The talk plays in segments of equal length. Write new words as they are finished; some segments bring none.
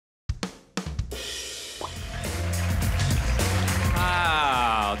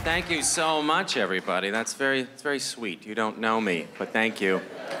Thank you so much, everybody. It's very sweet. You don't know me, but thank you.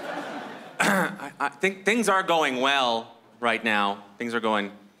 I think things are going well right now. Things are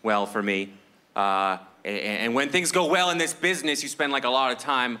going well for me. And when things go well in this business, you spend like a lot of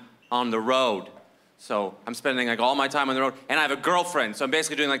time on the road. So I'm spending like all my time on the road, and I have a girlfriend, so I'm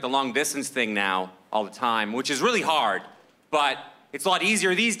basically doing like the long distance thing now all the time, which is really hard, but it's a lot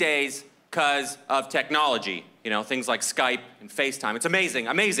easier these days because of technology. You know, things like Skype and FaceTime. It's amazing,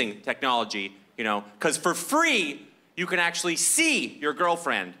 amazing technology, you know, because for free, you can actually see your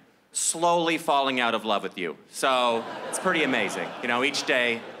girlfriend slowly falling out of love with you. So it's pretty amazing. You know, each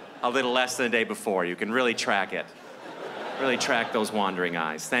day, a little less than the day before. You can really track it. Really track those wandering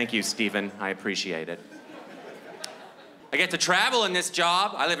eyes. Thank you, Stephen. I appreciate it. I get to travel in this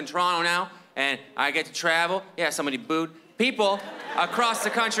job. I live in Toronto now, and I get to travel. Yeah, somebody booed. People across the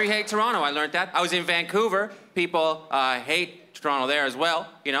country hate Toronto. I learned that. I was in Vancouver. People hate Toronto there as well.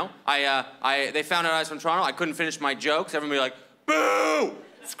 You know, they found out I was from Toronto. I couldn't finish my jokes. Everybody like, boo!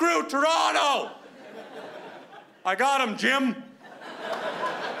 Screw Toronto! I got him, Jim.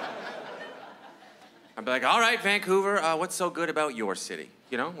 I'd be like, all right, Vancouver, what's so good about your city?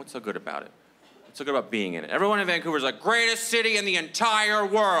 You know, what's so good about it? What's so good about being in it? Everyone in Vancouver's like, greatest city in the entire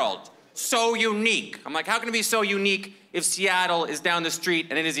world. So unique. I'm like, how can it be so unique if Seattle is down the street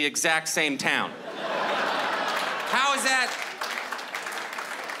and it is the exact same town? How is that?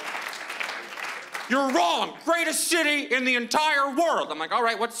 You're wrong. Greatest city in the entire world. I'm like, all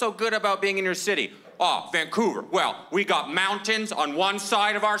right, what's so good about being in your city? Oh, Vancouver. Well, we got mountains on one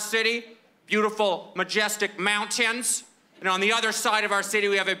side of our city. Beautiful, majestic mountains. And on the other side of our city,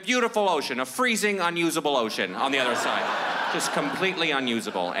 we have a beautiful ocean, a freezing, unusable ocean on the other side. Just completely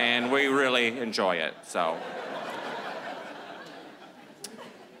unusable, and we really enjoy it, so.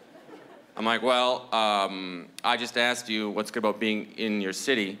 I'm like, well, I just asked you what's good about being in your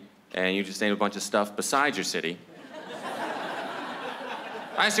city, and you just named a bunch of stuff besides your city.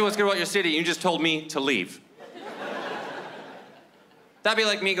 I asked you what's good about your city, and you just told me to leave. That'd be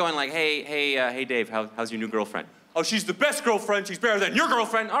like me going like, hey, Dave, how's your new girlfriend? Oh, she's the best girlfriend. She's better than your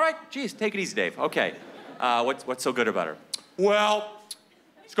girlfriend. All right, geez, take it easy, Dave. Okay, what's so good about her? Well,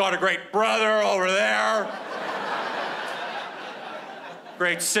 she's got a great brother over there.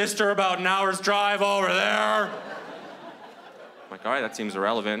 Great sister about an hour's drive over there. I'm like, all right, that seems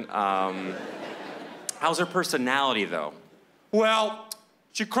irrelevant. How's her personality, though? Well,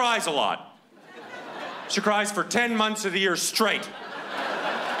 she cries a lot. She cries for 10 months of the year straight.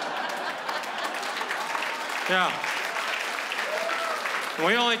 Yeah.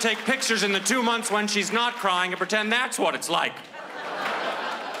 We only take pictures in the 2 months when she's not crying and pretend that's what it's like.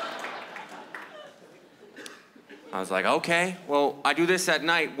 I was like, okay, well, I do this at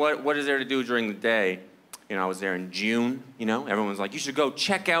night. What is there to do during the day? You know, I was there in June, you know? Everyone was like, you should go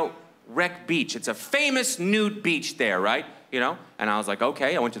check out Wreck Beach. It's a famous nude beach there, right? You know? And I was like,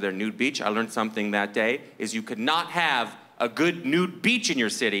 okay, I went to their nude beach. I learned something that day, is you could not have a good nude beach in your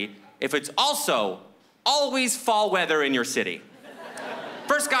city if it's also always fall weather in your city.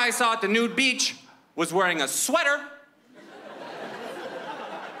 First guy I saw at the nude beach was wearing a sweater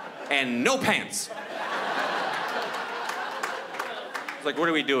and no pants. I was like, what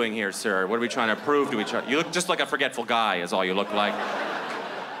are we doing here, sir? What are we trying to prove to each other? You look just like a forgetful guy is all you look like.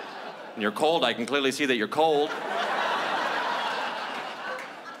 And you're cold, I can clearly see that you're cold.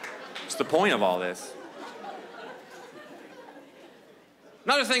 What's the point of all this?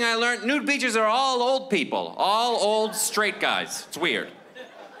 Another thing I learned, nude beaches are all old people, all old straight guys. It's weird.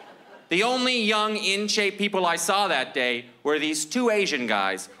 The only young, in-shape people I saw that day were these two Asian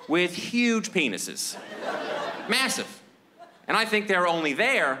guys with huge penises. Massive. And I think they're only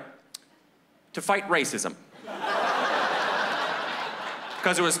there to fight racism.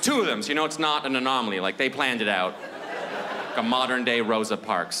 Because there was two of them, so you know it's not an anomaly, like they planned it out. Like a modern-day Rosa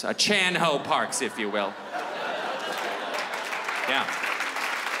Parks, a Chan Ho Parks, if you will. Yeah.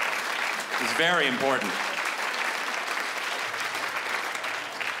 It's very important.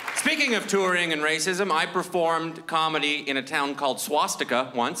 Speaking of touring and racism, I performed comedy in a town called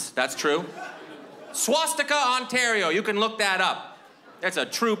Swastika once. That's true. Swastika, Ontario. You can look that up. That's a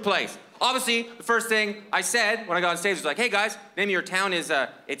true place. Obviously, the first thing I said when I got on stage was like, hey guys, name of your town is,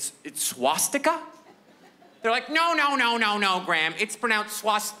 it's Swastika? They're like, no, Graham. It's pronounced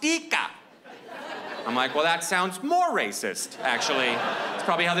swastika. I'm like, well, that sounds more racist, actually. It's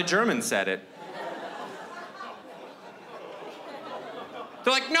probably how the Germans said it.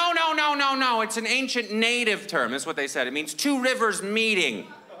 They're like, no. It's an ancient native term. That's what they said. It means two rivers meeting.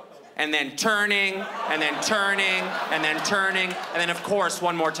 And then turning, and then turning, and then turning, and then, of course,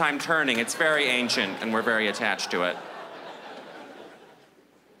 one more time turning. It's very ancient, and we're very attached to it.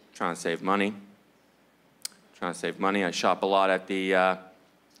 Trying to save money. Trying to save money. I shop a lot at the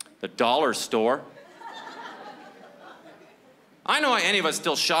dollar store. I know why any of us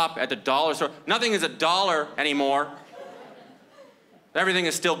still shop at the dollar store. Nothing is $1 anymore. Everything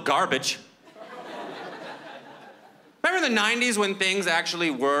is still garbage. Remember the 90s when things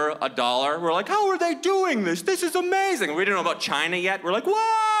actually were $1? We're like, how are they doing this? This is amazing. We didn't know about China yet. We're like,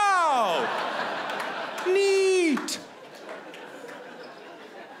 wow! Neat!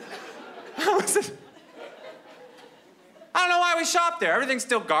 How is it? I don't know why we shop there. Everything's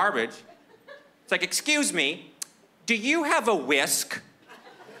still garbage. It's like, excuse me, do you have a whisk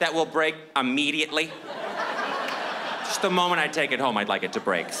that will break immediately? Just the moment I take it home, I'd like it to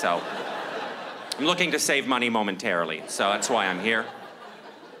break, so. I'm looking to save money momentarily, so that's why I'm here.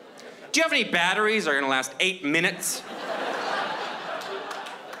 Do you have any batteries that are gonna last 8 minutes?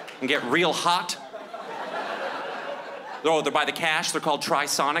 And get real hot? Oh, they're by the cash, they're called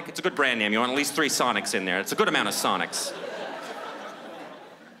Trisonic. It's a good brand name, you want at least 3 Sonics in there. It's a good amount of Sonics.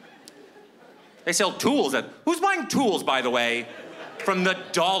 They sell tools at, who's buying tools, by the way, from the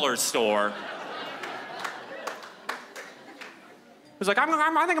dollar store? He's like, I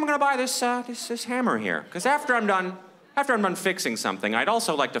think I'm gonna buy this hammer here, because after I'm done fixing something, I'd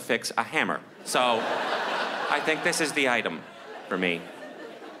also like to fix a hammer. So, I think this is the item for me.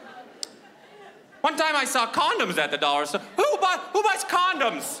 One time I saw condoms at the dollar store. Who buys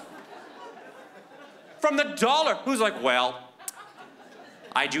condoms? From the dollar. Who's like, well,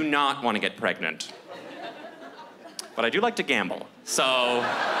 I do not want to get pregnant, but I do like to gamble. So,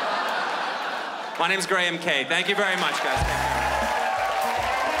 my name's Graham K. Thank you very much, guys.